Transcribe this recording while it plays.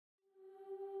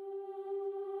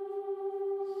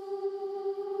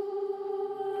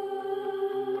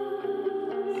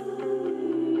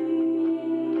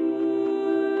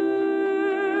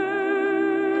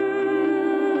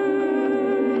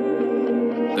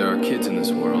There are kids in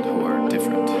this world who are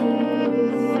different,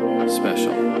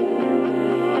 special.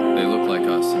 They look like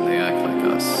us and they act like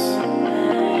us,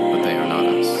 but they are not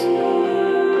us.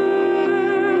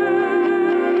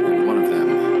 And one of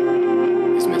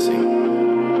them is missing.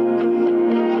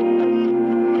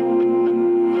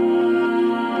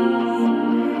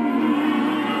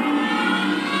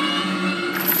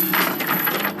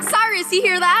 Cyrus, you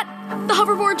hear that? The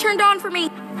hoverboard turned on for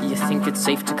me. You think it's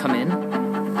safe to come in?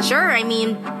 Sure, I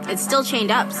mean, it's still chained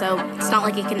up, so it's not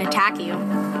like it can attack you.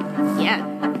 Yeah.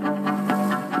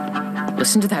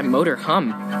 Listen to that motor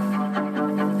hum.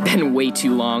 Been way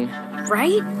too long.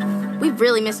 Right? We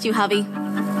really missed you, Hovie.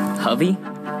 Hovie?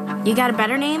 You got a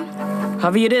better name?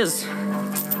 Hovie it is.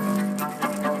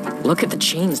 Look at the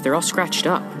chains, they're all scratched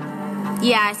up.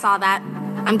 Yeah, I saw that.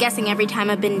 I'm guessing every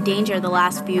time I've been in danger the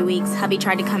last few weeks, Hovie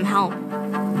tried to come help.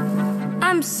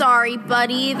 I'm sorry,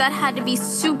 buddy. That had to be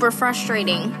super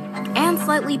frustrating. And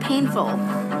slightly painful.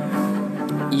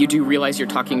 You do realize you're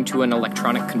talking to an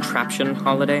electronic contraption,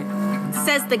 Holiday?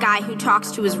 Says the guy who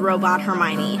talks to his robot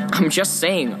Hermione. I'm just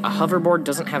saying, a hoverboard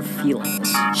doesn't have feelings.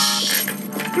 Shh!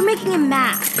 You're making him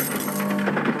mad.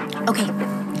 Okay,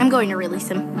 I'm going to release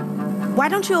him. Why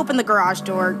don't you open the garage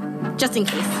door, just in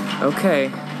case?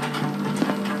 Okay.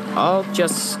 I'll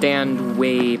just stand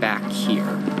way back here.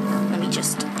 Let me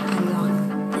just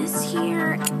unlock this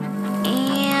here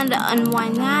and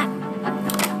unwind that.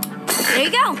 There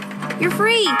you go. You're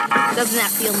free. Doesn't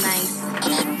that feel nice?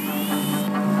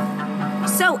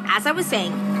 So, as I was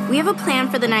saying, we have a plan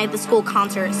for the night of the school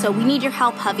concert, so we need your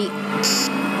help, Hovie.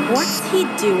 What's he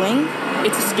doing?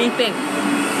 It's escaping.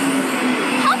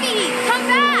 Hovie, come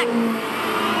back!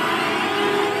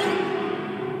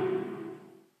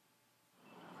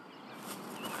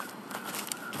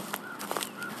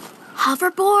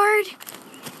 Hoverboard?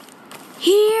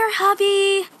 Here,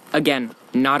 Hovie. Again,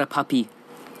 not a puppy.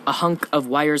 A hunk of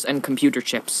wires and computer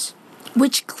chips.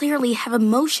 Which clearly have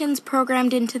emotions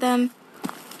programmed into them.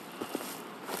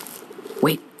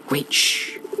 Wait,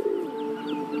 shh.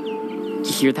 You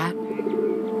hear that?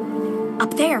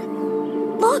 Up there.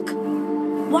 Look!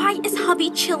 Why is Hovie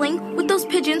chilling with those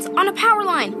pigeons on a power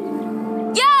line?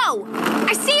 Yo!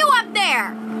 I see you up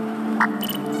there!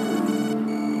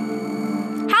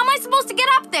 How am I supposed to get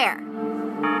up there?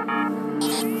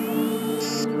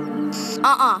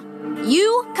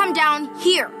 You come down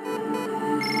here.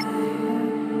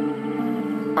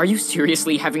 Are you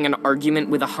seriously having an argument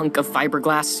with a hunk of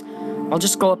fiberglass? I'll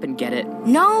just go up and get it.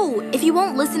 No, if you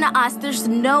won't listen to us, there's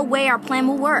no way our plan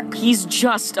will work. He's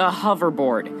just a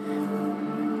hoverboard.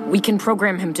 We can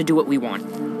program him to do what we want.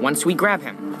 Once we grab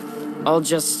him, I'll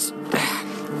just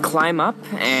climb up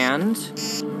and...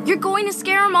 You're going to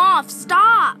scare him off.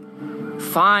 Stop.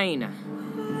 Fine.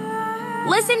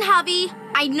 Listen, Hovie,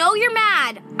 I know you're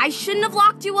mad. I shouldn't have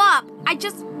locked you up. I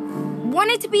just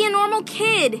wanted to be a normal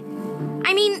kid.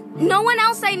 I mean, no one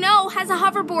else I know has a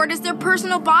hoverboard as their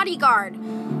personal bodyguard.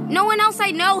 No one else I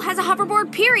know has a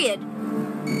hoverboard, period.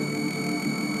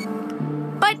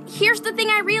 But here's the thing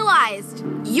I realized.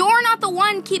 You're not the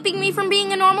one keeping me from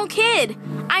being a normal kid.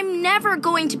 I'm never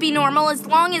going to be normal as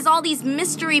long as all these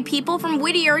mystery people from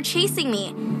Whittier are chasing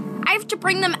me. I have to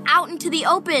bring them out into the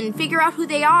open, figure out who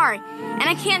they are, and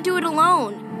I can't do it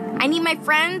alone. I need my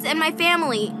friends and my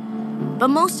family. But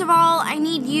most of all, I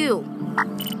need you.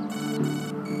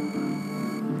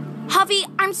 Hovie,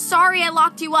 I'm sorry I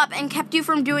locked you up and kept you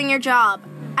from doing your job.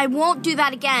 I won't do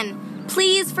that again.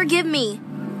 Please forgive me.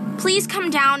 Please come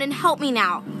down and help me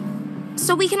now,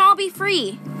 so we can all be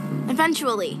free,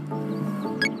 eventually.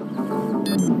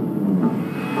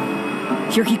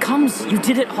 Here he comes. You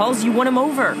did it, Halls. You won him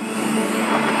over.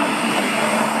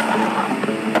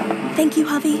 Thank you,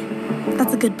 Hovie.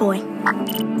 That's a good boy.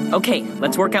 Okay,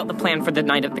 let's work out the plan for the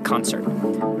night at the concert.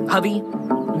 Hovie,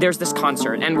 there's this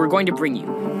concert, and we're going to bring you.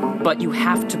 But you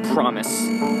have to promise.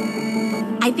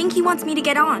 I think he wants me to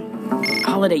get on.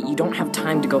 Holiday, you don't have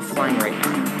time to go flying right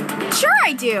now. Sure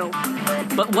I do.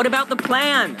 But what about the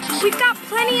plan? We've got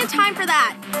plenty of time for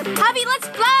that. Hovie, let's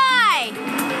fly!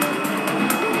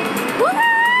 Woo-hoo!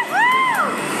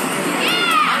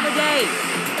 Yeah!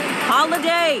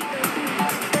 Holiday!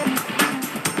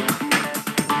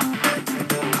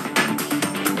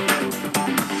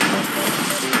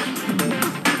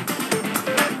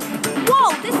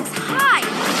 Whoa, this is high!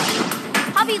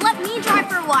 Hovie, let me drive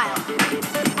for a while.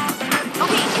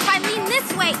 Okay, if I lean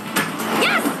this way...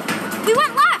 Yes! We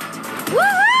went left!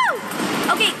 Woohoo!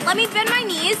 Okay, let me bend my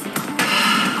knees.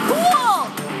 Cool!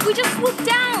 We just swooped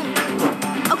down.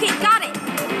 Okay, got it.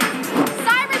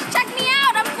 Cyrus, check me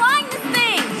out! I'm flying this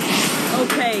thing!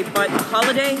 Okay, but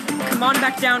Holiday, come on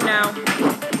back down now.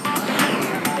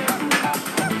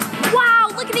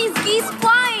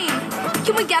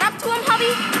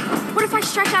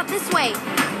 stretch out this way.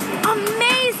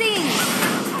 Amazing!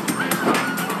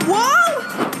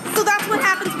 Whoa! So that's what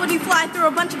happens when you fly through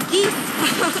a bunch of geese.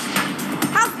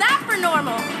 How's that for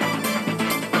normal?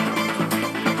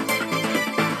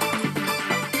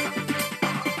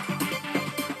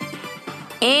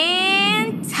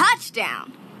 And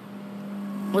touchdown!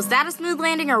 Was that a smooth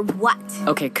landing or what?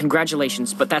 Okay,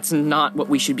 congratulations, but that's not what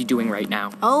we should be doing right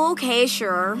now. Oh, okay,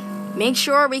 sure. Make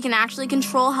sure we can actually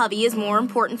control Hovie is more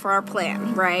important for our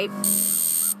plan, right?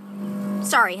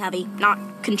 Sorry, Hovie, not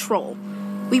control.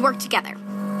 We work together.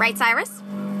 Right, Cyrus?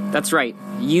 That's right.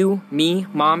 You, me,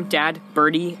 Mom, Dad,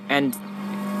 Birdie, and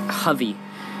Hovie.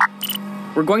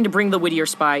 We're going to bring the Whittier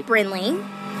spy, Brinley.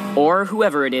 or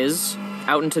whoever it is,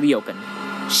 out into the open.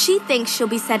 She thinks she'll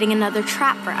be setting another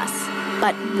trap for us,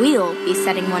 but we'll be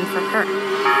setting one for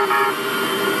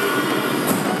her.